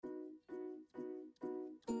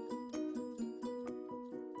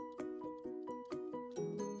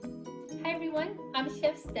everyone, I'm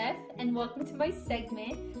Chef Steph and welcome to my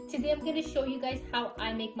segment. Today I'm going to show you guys how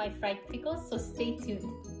I make my fried pickles, so stay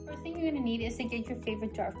tuned. First thing you're going to need is to get your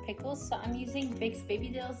favorite jar of pickles. So I'm using Vic's Baby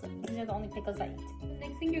Dills. These are the only pickles I eat. The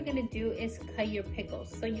next thing you're going to do is cut your pickles.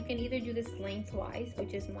 So you can either do this lengthwise,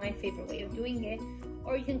 which is my favorite way of doing it,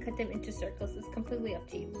 or you can cut them into circles. It's completely up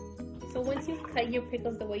to you. So once you've cut your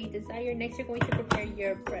pickles the way you desire, next you're going to prepare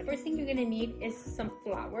your bread. First thing you're going to need is some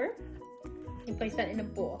flour. You place that in a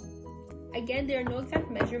bowl. Again, there are no exact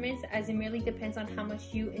measurements as it merely depends on how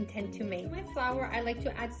much you intend to make. My flour, I like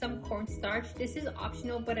to add some cornstarch. This is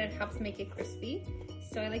optional, but it helps make it crispy.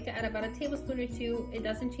 So I like to add about a tablespoon or two. It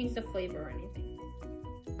doesn't change the flavor or anything.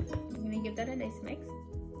 I'm gonna give that a nice mix.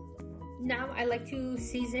 Now I like to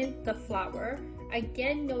season the flour.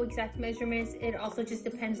 Again, no exact measurements. It also just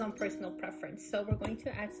depends on personal preference. So we're going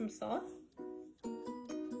to add some salt,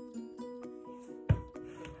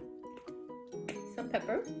 some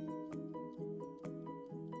pepper,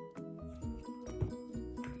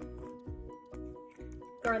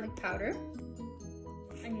 garlic powder,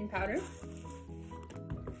 onion powder,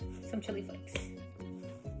 some chili flakes.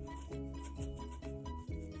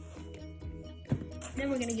 Then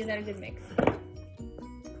we're going to give that a good mix.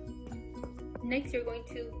 Next, you're going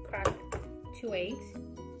to crack 2 eggs.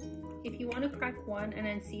 If you want to crack one and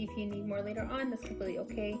then see if you need more later on, that's completely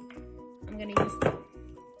okay. I'm going to use 2.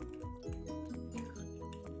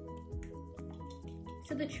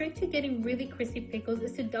 So the trick to getting really crispy pickles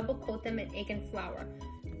is to double coat them in egg and flour.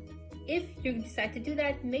 If you decide to do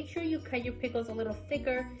that, make sure you cut your pickles a little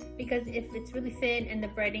thicker, because if it's really thin and the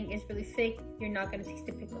breading is really thick, you're not going to taste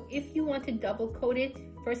the pickle. If you want to double coat it,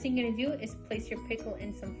 first thing you're going to do is place your pickle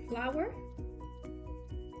in some flour,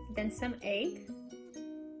 then some egg,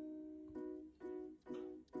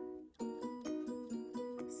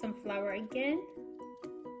 some flour again,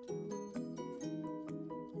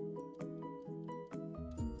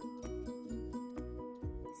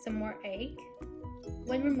 some more egg.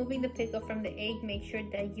 When removing the pickle from the egg, make sure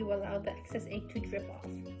that you allow the excess egg to drip off.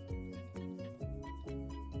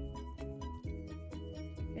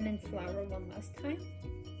 And then flour one last time.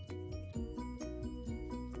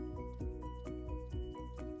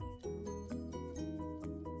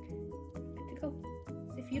 Good to go.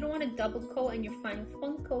 So if you don't want to double coat and you're fine with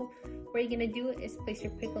one coat, what you're going to do is place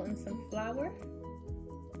your pickle in some flour,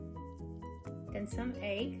 then some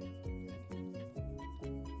egg,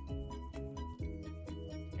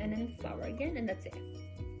 and then flour again, and that's it.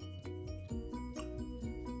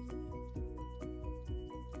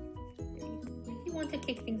 If you want to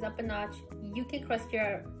kick things up a notch, you can crust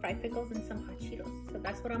your fried pickles in some hot Cheetos. So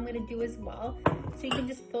that's what I'm going to do as well. So you can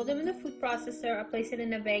just throw them in the food processor or place it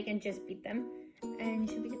in a bag and just beat them, and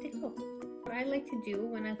you should be good to go. What I like to do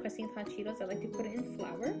when I'm crusting hot Cheetos, I like to put it in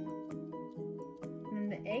flour, and then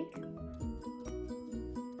the egg,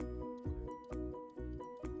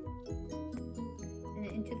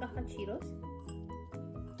 into the hot Cheetos,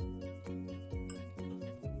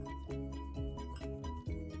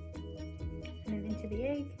 and then into the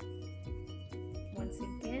egg once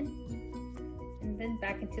again, and then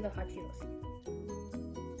back into the hot Cheetos.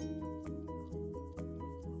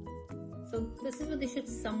 So this is what they should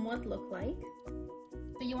somewhat look like.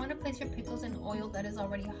 So you want to place your pickles in oil that is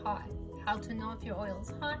already hot. How to know if your oil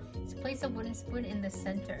is hot is place a wooden spoon in the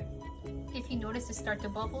center. If you notice it start to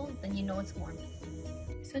bubble, then you know it's warm.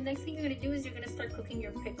 So next thing you're going to do is you're going to start cooking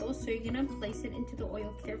your pickles. So you're going to place it into the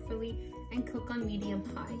oil carefully and cook on medium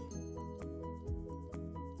high.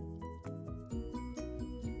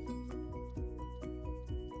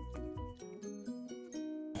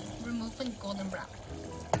 Remove when golden brown.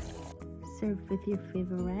 Serve with your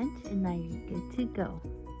favorite ranch and now you're good to go.